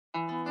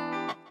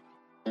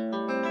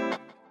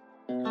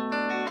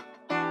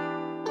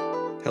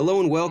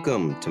Hello and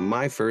welcome to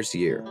My First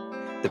Year,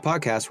 the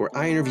podcast where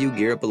I interview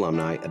Gear Up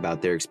alumni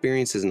about their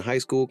experiences in high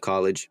school,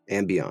 college,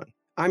 and beyond.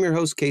 I'm your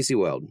host, Casey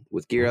Weld,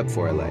 with Gear Up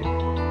for LA.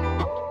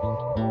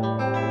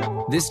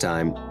 This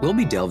time, we'll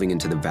be delving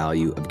into the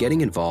value of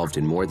getting involved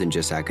in more than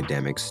just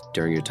academics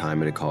during your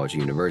time at a college or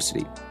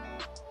university.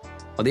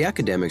 While the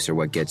academics are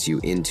what gets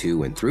you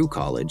into and through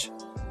college,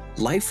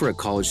 life for a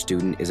college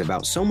student is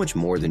about so much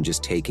more than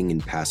just taking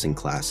and passing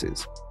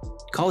classes.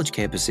 College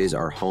campuses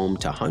are home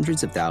to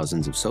hundreds of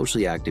thousands of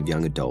socially active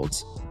young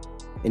adults,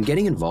 and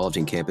getting involved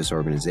in campus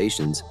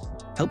organizations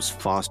helps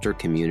foster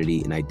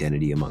community and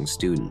identity among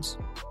students.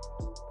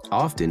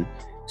 Often,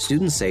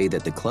 students say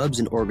that the clubs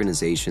and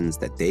organizations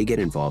that they get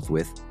involved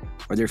with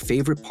are their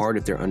favorite part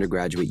of their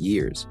undergraduate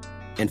years,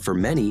 and for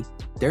many,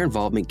 their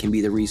involvement can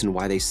be the reason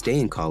why they stay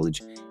in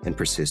college and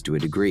persist to a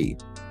degree.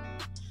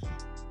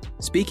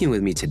 Speaking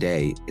with me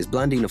today is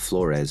Blandina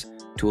Flores,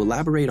 to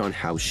elaborate on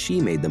how she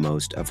made the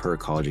most of her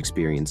college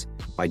experience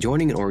by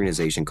joining an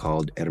organization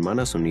called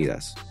Hermanas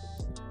Unidas.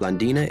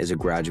 Blandina is a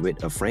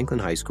graduate of Franklin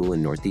High School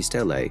in Northeast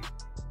LA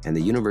and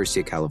the University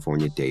of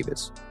California,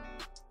 Davis.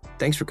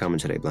 Thanks for coming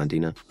today,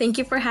 Blandina. Thank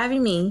you for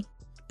having me.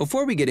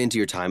 Before we get into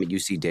your time at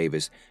UC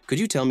Davis, could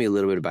you tell me a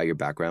little bit about your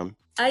background?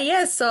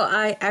 Yes, so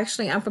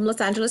I'm from Los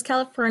Angeles,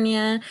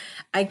 California.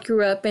 I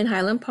grew up in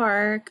Highland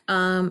Park.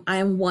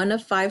 I'm one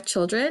of 5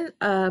 children.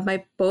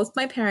 Both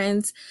my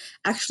parents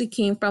actually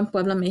came from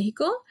Puebla,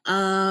 Mexico.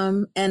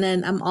 And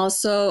then I'm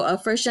also a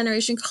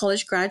first-generation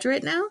college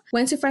graduate now.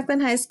 Went to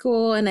Franklin High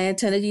School and I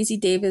attended UC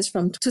Davis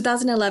from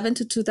 2011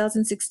 to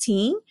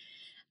 2016.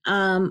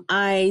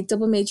 I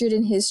double majored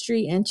in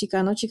history and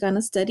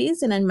Chicano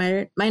studies, and I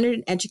minored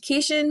in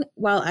education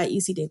while at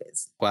UC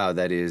Davis. Wow,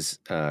 that is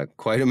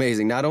quite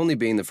amazing. Not only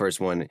being the first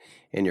one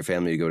in your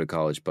family to go to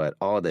college, but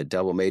all the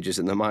double majors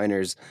and the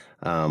minors.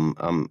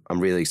 I'm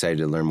really excited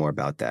to learn more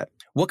about that.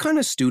 What kind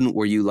of student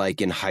were you like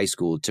in high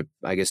school to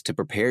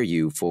prepare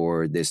you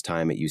for this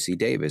time at UC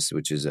Davis,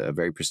 which is a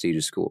very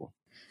prestigious school?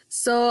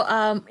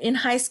 So in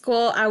high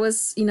school, I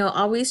was,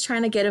 always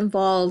trying to get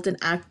involved and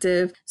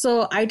active.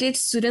 So I did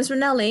Students Run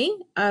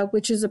LA,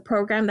 which is a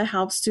program that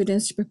helps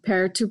students to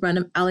prepare to run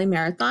an LA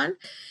marathon.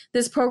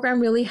 This program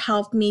really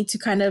helped me to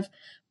kind of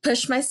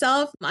push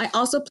myself. I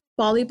also played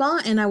volleyball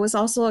and I was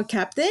also a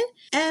captain,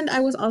 and I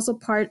was also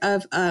part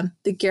of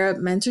the Gear Up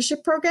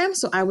mentorship program.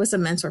 So I was a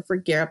mentor for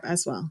Gear Up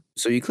as well.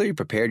 So you clearly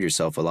prepared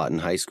yourself a lot in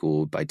high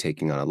school by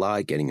taking on a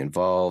lot, getting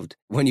involved.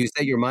 When you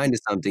set your mind to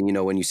something,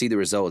 when you see the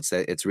results,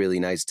 it's really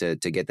nice to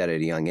get that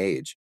at a young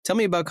age. Tell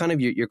me about kind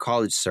of your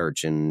college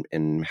search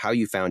and how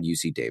you found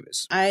UC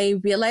Davis. I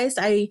realized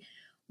I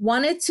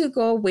wanted to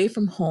go away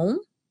from home,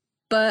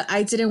 but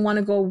I didn't want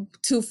to go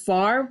too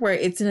far where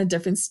it's in a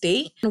different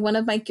state. And one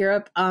of my Gear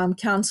Up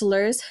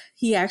counselors,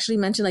 he actually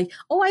mentioned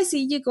I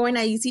see you going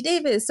at UC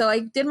Davis. So I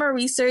did my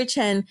research,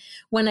 and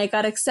when I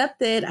got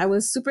accepted, I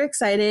was super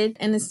excited.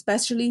 And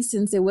especially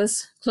since it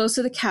was close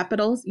to the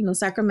capital,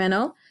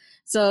 Sacramento.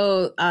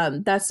 So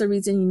that's the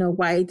reason,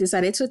 why I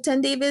decided to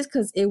attend Davis,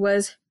 because it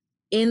was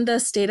in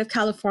the state of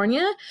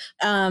California.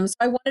 So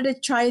I wanted to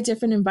try a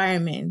different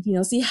environment,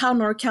 see how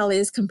NorCal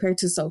is compared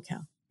to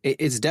SoCal.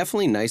 It's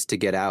definitely nice to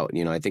get out.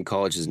 I think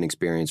college is an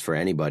experience for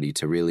anybody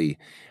to really,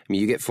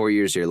 you get 4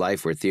 years of your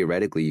life where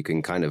theoretically you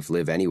can kind of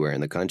live anywhere in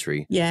the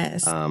country.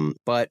 Yes.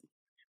 But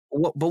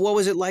what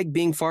was it like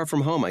being far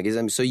from home? I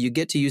guess, so you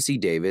get to UC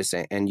Davis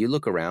and you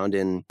look around,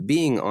 and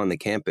being on the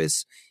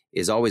campus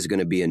is always going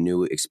to be a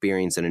new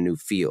experience and a new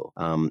feel.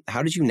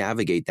 How did you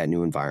navigate that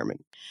new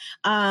environment?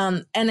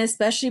 And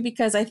especially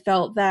because I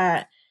felt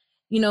that,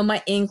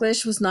 my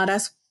English was not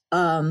as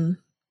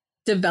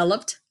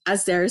developed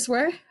as theirs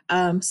were.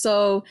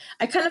 So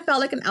I kind of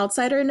felt like an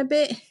outsider in a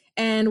bit.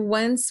 And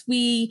once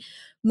we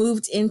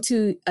moved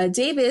into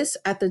Davis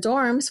at the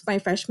dorms my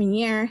freshman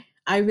year,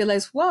 I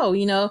realized, whoa,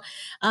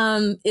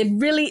 it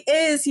really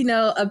is,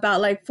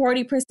 about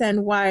 40%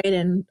 white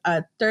and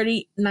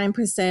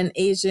 39%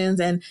 Asians,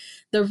 and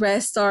the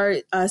rest are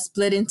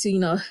split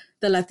into,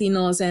 the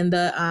Latinos and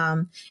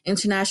the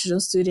international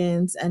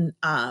students. And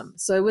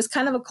so it was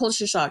kind of a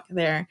culture shock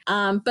there.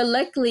 But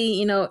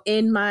luckily, in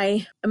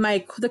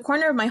the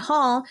corner of my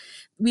hall,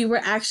 we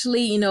were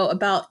actually,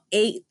 about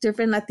 8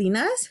 different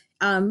Latinas.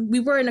 We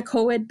were in a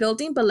co-ed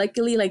building, but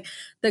luckily,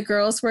 the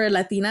girls were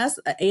Latinas,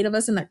 8 of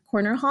us in that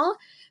corner hall.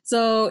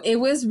 So it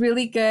was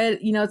really good,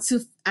 to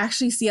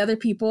actually see other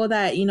people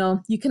that,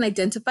 you can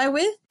identify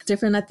with,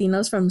 different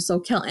Latinos from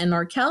SoCal and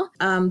NorCal.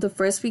 The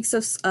first weeks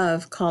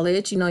of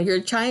college,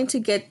 you're trying to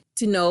get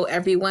to know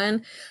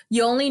everyone.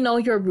 You only know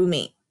your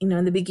roommate. In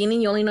the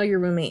beginning, you only know your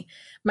roommate.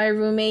 My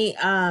roommate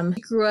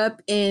grew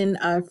up in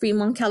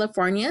Fremont,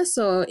 California,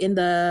 so in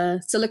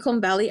the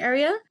Silicon Valley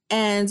area.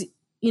 And,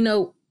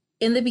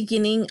 in the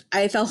beginning,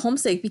 I felt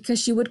homesick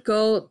because she would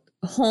go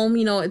home,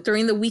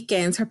 during the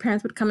weekends. Her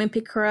parents would come and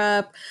pick her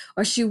up,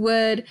 or she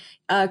would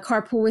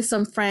carpool with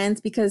some friends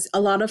because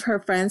a lot of her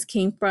friends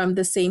came from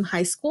the same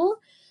high school.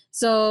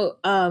 So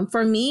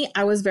for me,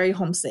 I was very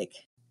homesick.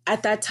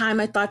 At that time,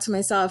 I thought to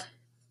myself,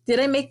 did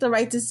I make the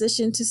right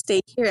decision to stay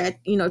here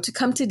to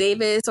come to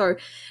Davis, or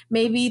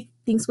maybe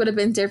things would have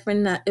been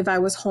different if I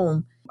was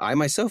home. I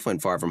myself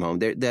went far from home.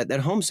 That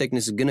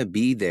homesickness is going to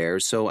be there.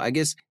 So I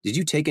guess, did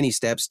you take any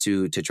steps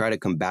to try to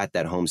combat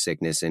that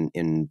homesickness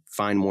and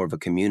find more of a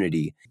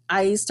community?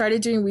 I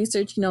started doing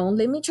research,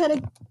 let me try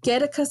to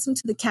get accustomed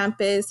to the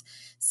campus,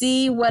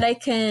 see what I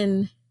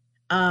can,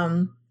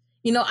 I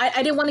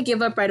didn't want to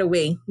give up right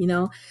away,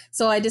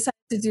 So I decided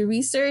to do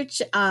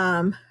research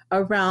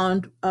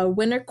around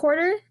winter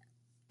quarter.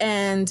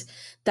 And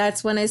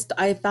that's when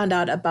I found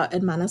out about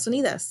Hermanas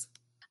Unidas.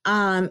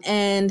 I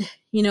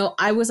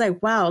was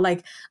like, wow,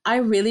 like I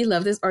really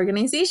love this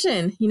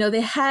organization.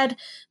 They had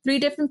 3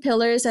 different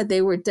pillars that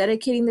they were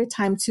dedicating their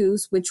time to,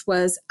 which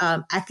was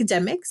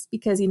academics,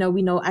 because, we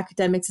know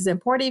academics is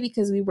important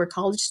because we were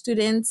college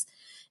students.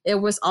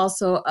 It was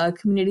also a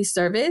community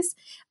service.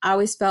 I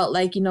always felt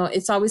like,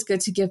 it's always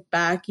good to give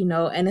back,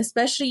 and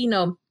especially,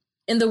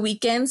 in the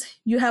weekends,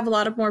 you have a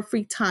lot of more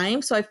free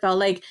time. So I felt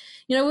like,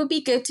 it would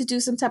be good to do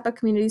some type of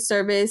community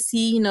service,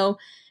 see,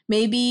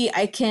 maybe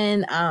I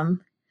can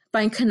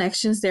find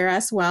connections there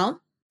as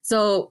well.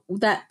 So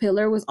that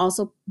pillar was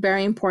also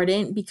very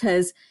important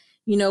because,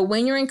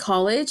 when you're in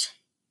college,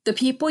 the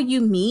people you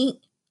meet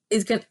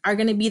are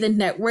going to be the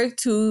network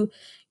to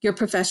your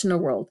professional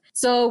world.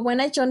 So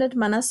when I joined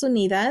Hermanas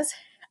Unidas,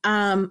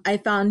 I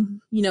found,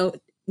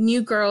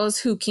 new girls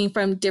who came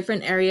from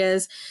different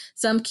areas.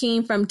 Some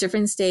came from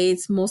different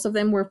states. Most of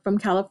them were from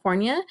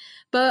California,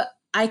 but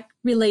I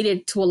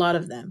related to a lot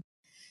of them.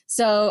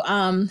 So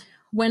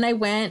when I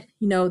went,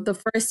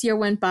 the first year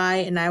went by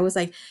and I was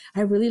like,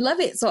 I really love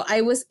it. So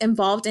I was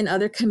involved in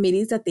other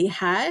committees that they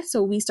had.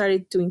 So we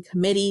started doing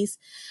committees.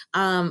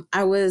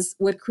 I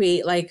would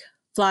create like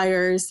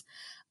flyers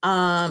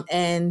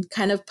and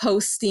kind of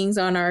post things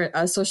on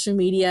our social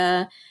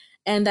media.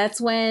 And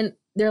that's when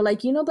they're like,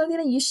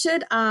 Blandina, you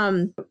should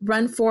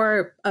run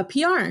for a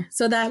PR.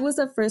 So that was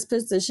the first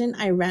position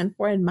I ran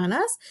for in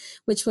Hermanas,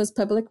 which was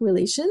public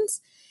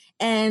relations.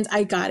 And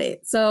I got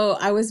it. So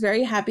I was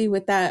very happy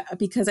with that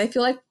because I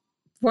feel like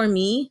for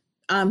me,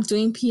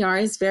 doing PR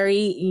is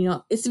very,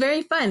 it's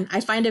very fun. I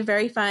find it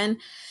very fun.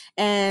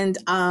 And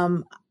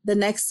the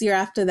next year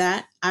after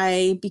that,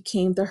 I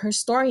became the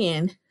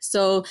historian.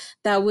 So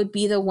that would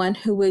be the one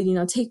who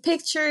would, take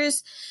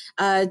pictures,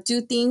 do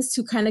things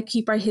to kind of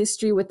keep our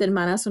history within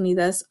Hermanas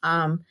Unidas,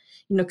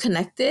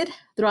 connected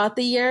throughout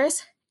the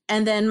years.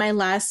 And then my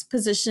last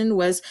position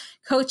was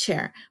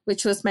co-chair,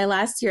 which was my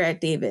last year at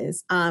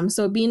Davis.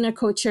 So being a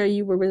co-chair,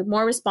 you were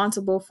more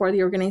responsible for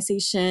the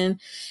organization.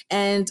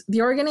 And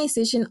the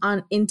organization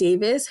in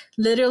Davis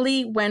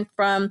literally went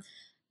from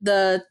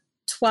the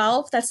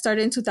 12 that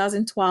started in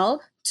 2012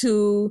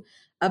 to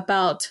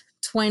about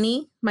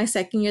 20, my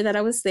second year that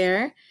I was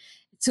there,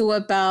 to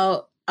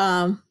about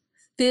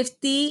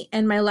 50.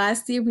 And my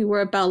last year, we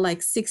were about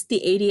like 60,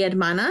 80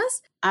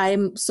 hermanas.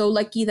 I'm so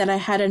lucky that I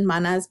had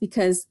hermanas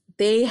because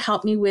they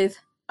helped me with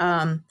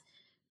my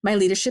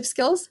leadership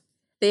skills.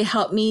 They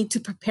helped me to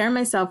prepare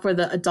myself for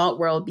the adult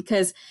world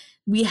because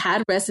we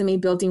had resume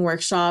building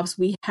workshops.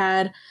 We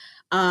had,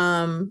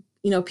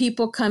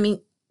 people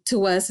coming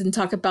to us and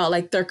talk about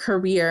like their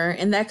career,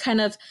 and that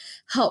kind of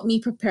helped me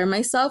prepare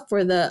myself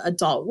for the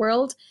adult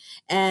world.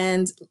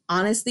 And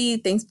honestly,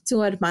 thanks to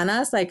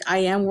hermanas, like I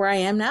am where I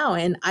am now.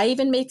 And I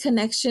even made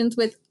connections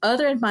with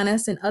other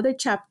hermanas in other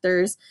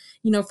chapters,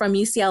 from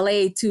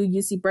UCLA to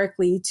UC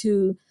Berkeley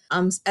to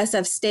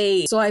SF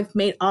State. So I've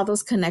made all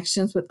those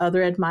connections with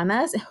other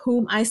hermanas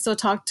whom I still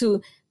talk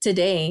to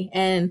today.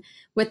 And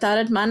without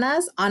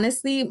hermanas,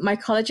 honestly, my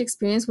college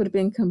experience would have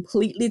been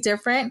completely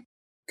different.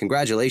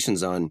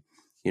 Congratulations on,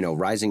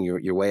 rising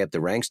your way up the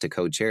ranks to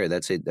co-chair.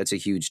 That's a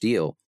huge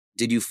deal.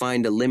 Did you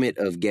find a limit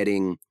of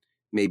getting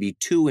maybe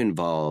too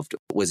involved?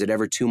 Was it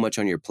ever too much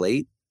on your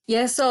plate?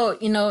 Yeah. So,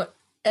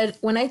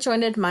 when I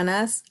joined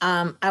hermanas,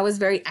 I was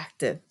very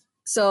active.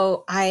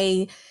 So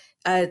I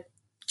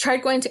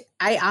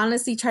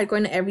honestly tried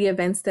going to every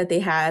event that they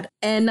had.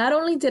 And not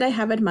only did I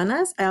have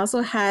hermanas, I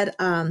also had,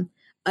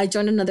 I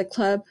joined another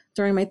club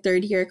during my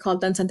third year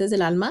called Danzantes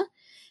del Alma.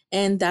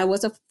 And that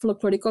was a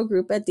folklorico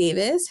group at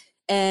Davis.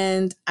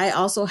 And I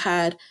also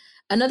had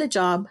another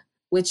job,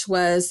 which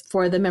was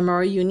for the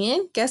Memorial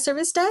Union guest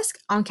service desk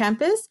on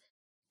campus.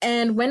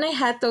 And when I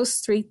had those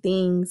 3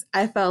 things,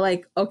 I felt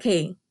like,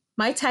 okay,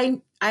 my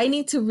time, I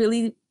need to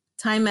really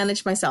time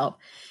manage myself,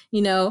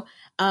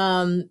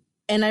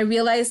 and I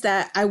realized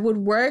that I would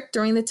work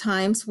during the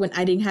times when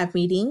I didn't have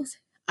meetings.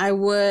 I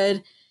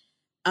would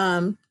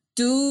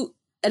do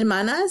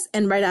hermanas,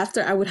 and right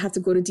after I would have to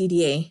go to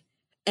DDA.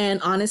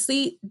 And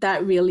honestly,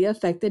 that really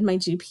affected my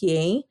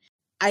GPA.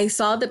 I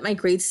saw that my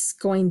grades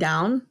going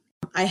down.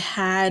 I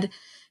had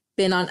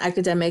been on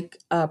academic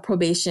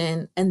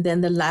probation, and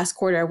then the last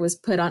quarter I was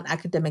put on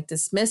academic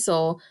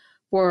dismissal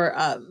for,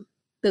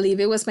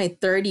 believe it was my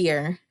 3rd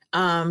year.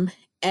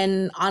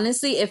 And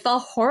honestly, it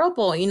felt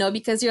horrible,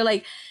 because you're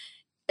like,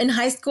 in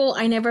high school,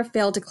 I never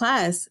failed a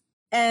class.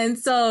 And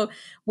so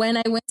when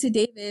I went to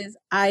Davis,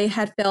 I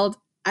had failed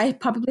I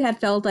probably had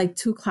failed like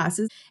 2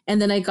 classes,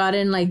 and then I got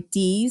in like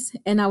D's,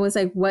 and I was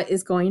like, what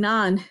is going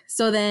on?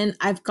 So then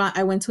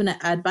I went to an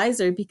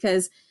advisor,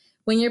 because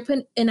when you're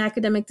put in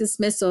academic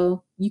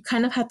dismissal, you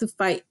kind of have to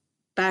fight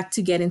back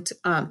to get into,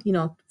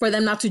 for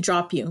them not to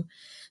drop you.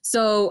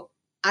 So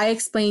I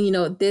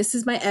explained, this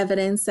is my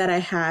evidence that I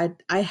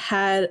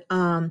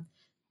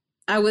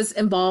was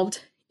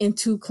involved in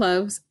 2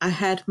 clubs. I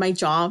had my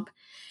job.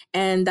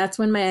 And that's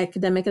when my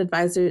academic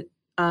advisor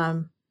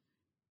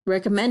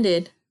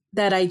recommended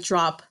that I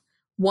drop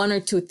 1 or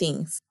 2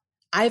 things.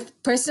 I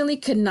personally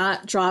could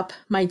not drop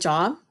my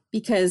job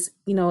because,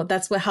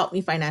 that's what helped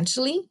me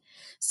financially.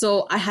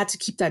 So I had to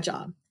keep that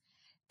job.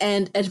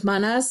 And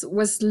Hermanas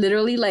was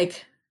literally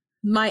like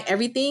my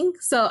everything.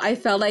 So I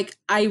felt like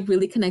I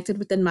really connected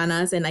with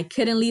Hermanas, and I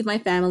couldn't leave my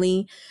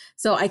family.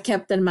 So I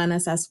kept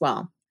Hermanas as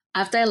well.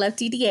 After I left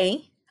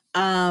DDA,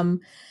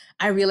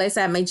 I realized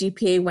that my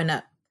GPA went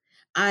up.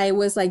 I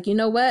was like, you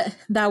know what?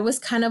 That was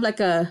kind of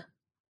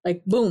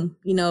like boom,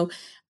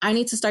 I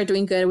need to start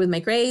doing good with my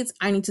grades.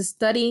 I need to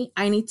study.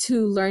 I need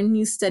to learn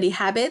new study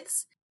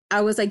habits.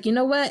 I was like, you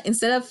know what?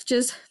 Instead of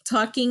just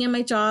talking in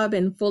my job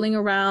and fooling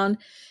around,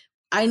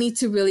 I need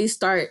to really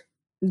start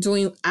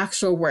doing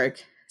actual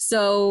work.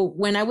 So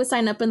when I would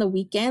sign up on the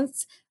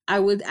weekends, I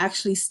would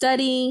actually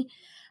study.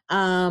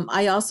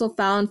 I also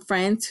found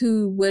friends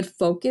who would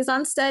focus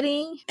on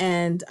studying,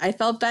 and I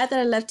felt bad that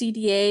I left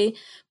DDA,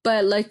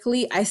 but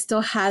luckily I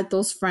still had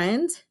those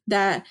friends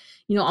that,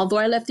 although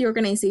I left the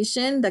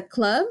organization, the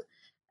club,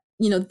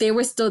 they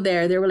were still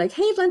there. They were like,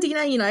 hey,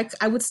 Blandina,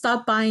 I would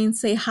stop by and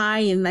say hi,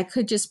 and I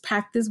could just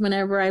practice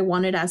whenever I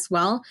wanted as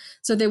well.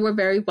 So they were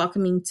very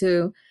welcoming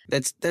too.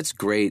 That's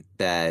great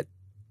that,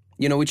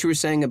 what you were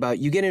saying about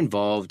you get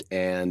involved,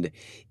 and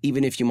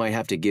even if you might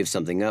have to give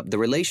something up, the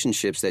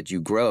relationships that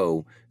you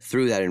grow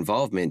through that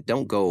involvement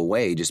don't go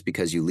away just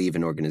because you leave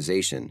an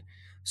organization.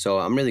 So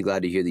I'm really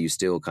glad to hear that you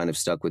still kind of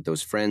stuck with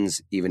those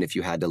friends, even if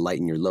you had to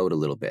lighten your load a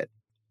little bit.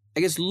 I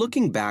guess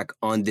looking back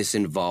on this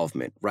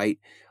involvement, right?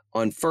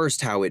 On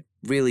first, how it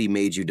really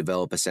made you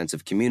develop a sense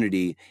of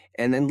community,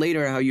 and then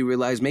later how you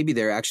realize maybe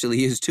there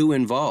actually is too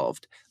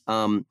involved.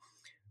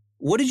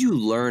 What did you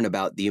learn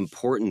about the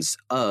importance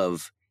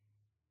of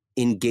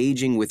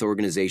engaging with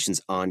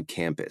organizations on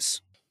campus?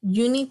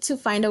 You need to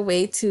find a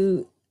way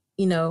to,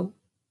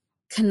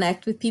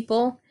 connect with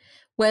people,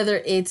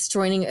 whether it's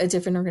joining a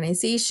different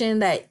organization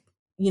that,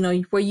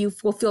 where you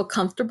will feel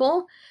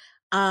comfortable.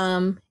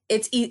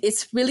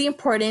 It's really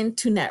important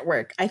to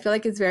network. I feel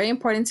like it's very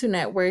important to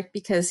network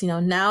because,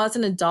 now as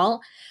an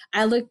adult,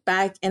 I look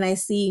back and I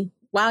see,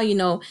 wow,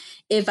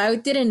 if I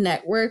didn't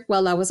network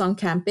while I was on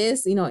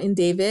campus, in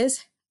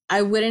Davis,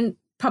 I wouldn't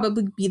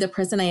probably be the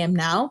person I am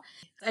now.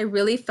 I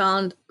really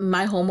found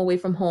my home away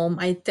from home.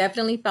 I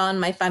definitely found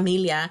my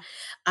familia.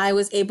 I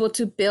was able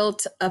to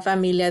build a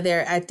familia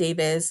there at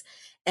Davis,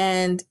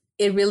 and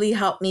it really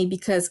helped me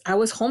because I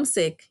was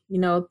homesick,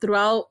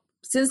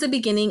 since the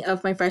beginning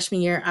of my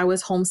freshman year, I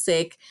was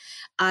homesick.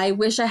 I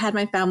wish I had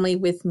my family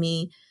with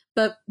me,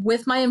 but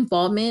with my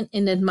involvement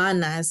in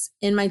Hermanas,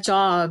 in my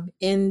job,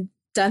 in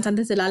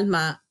Danzantes del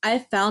Alma, I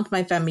found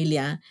my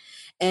familia.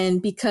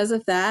 And because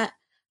of that,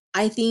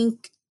 I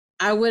think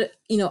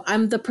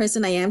I'm the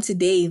person I am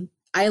today.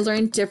 I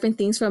learned different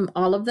things from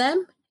all of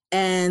them.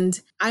 And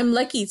I'm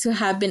lucky to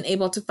have been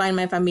able to find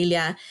my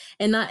familia.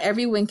 And not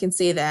everyone can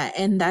say that.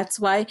 And that's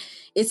why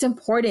it's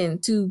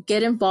important to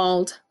get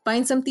involved,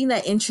 find something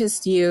that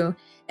interests you,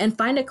 and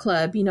find a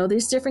club.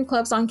 There's different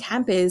clubs on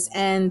campus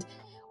and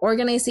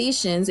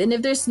organizations. And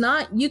if there's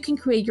not, you can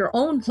create your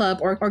own club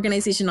or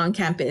organization on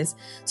campus.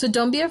 So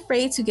don't be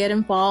afraid to get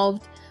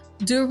involved.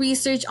 Do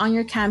research on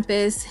your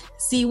campus,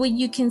 see what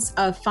you can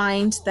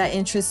find that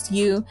interests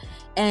you,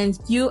 and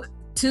you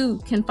too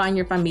can find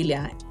your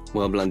familia.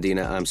 Well,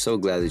 Blandina, I'm so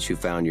glad that you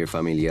found your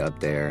familia up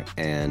there.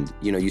 And,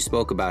 you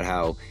spoke about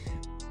how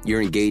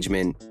your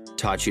engagement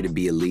taught you to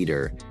be a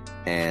leader.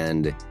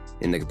 And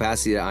in the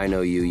capacity that I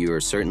know you, you are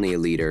certainly a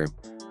leader.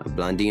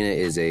 Blandina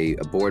is a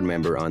board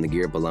member on the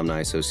Gear Up Alumni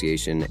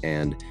Association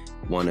and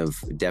one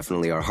of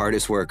definitely our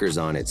hardest workers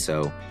on it.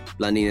 So,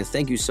 Blandina,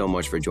 thank you so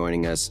much for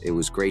joining us. It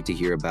was great to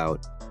hear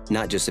about,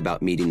 not just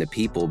about meeting the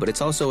people, but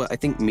it's also, I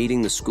think,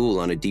 meeting the school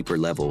on a deeper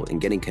level and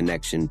getting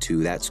connection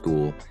to that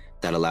school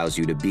that allows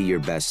you to be your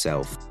best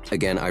self.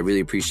 Again, I really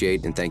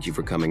appreciate and thank you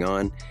for coming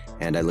on,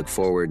 and I look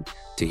forward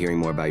to hearing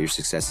more about your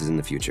successes in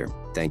the future.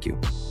 Thank you.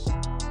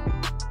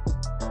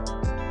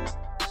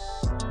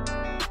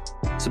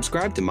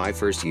 Subscribe to My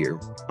First Year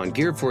on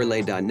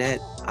GearUpForLA.net,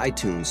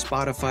 iTunes,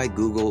 Spotify,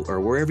 Google, or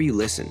wherever you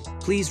listen.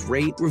 Please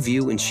rate,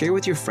 review, and share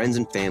with your friends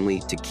and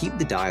family to keep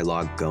the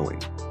dialogue going.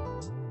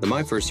 The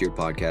My First Year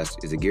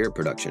podcast is a Gear Up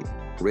production.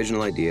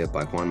 Original idea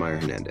by Juan Meyer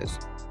Hernandez.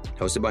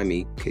 Hosted by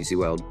me, Casey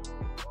Weld.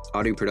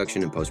 Audio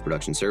production and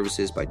post-production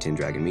services by Tin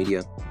Dragon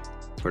Media.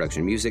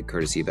 Production music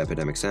courtesy of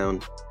Epidemic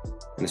Sound.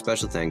 And a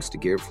special thanks to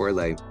Gear Up for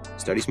LA,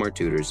 Study Smart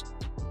Tutors,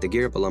 the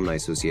Gear Up Alumni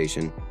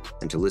Association,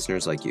 and to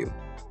listeners like you.